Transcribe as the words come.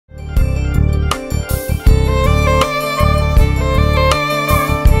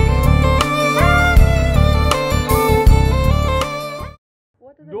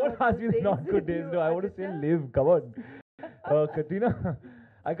ask me the not good days. No, I want to say live. Come on. Katrina,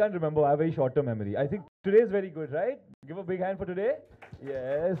 I can't remember. I have a very short-term memory. I think today is very good, right? Give a big hand for today.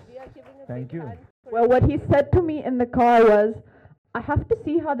 Yes. Thank you. Well, what he said to me in the car was, I have to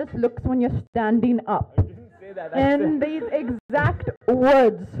see how this looks when you're standing up. I didn't say that. And these exact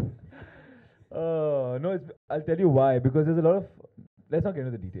words. No, I'll tell you why. Because there's a lot of... Let's not get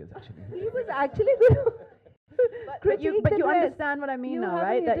into the details, actually. He was actually good. But you understand what I mean now,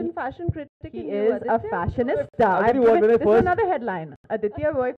 right? That fashion critic. He is a fashionista. This is another headline.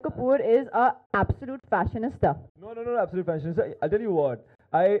 Aditya Roy Kapur is a absolute fashionista. No, absolute fashionista. I'll tell you what.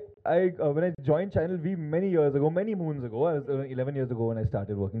 I when I joined Channel V many years ago, many moons ago, I was 11 years ago when I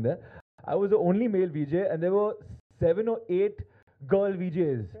started working there. I was the only male VJ, and there were 7 or 8 girl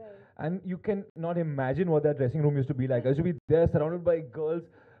VJs. Right. And you can not imagine what that dressing room used to be like. I used to be there surrounded by girls.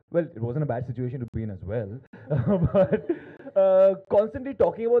 Well, it wasn't a bad situation to be in as well, but constantly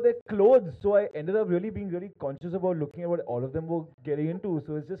talking about their clothes. So I ended up really being really conscious about looking at what all of them were getting into.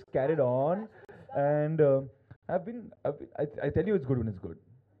 So it's just carried on, and I tell you, it's good when it's good.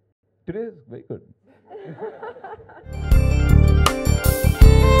 Today is very good.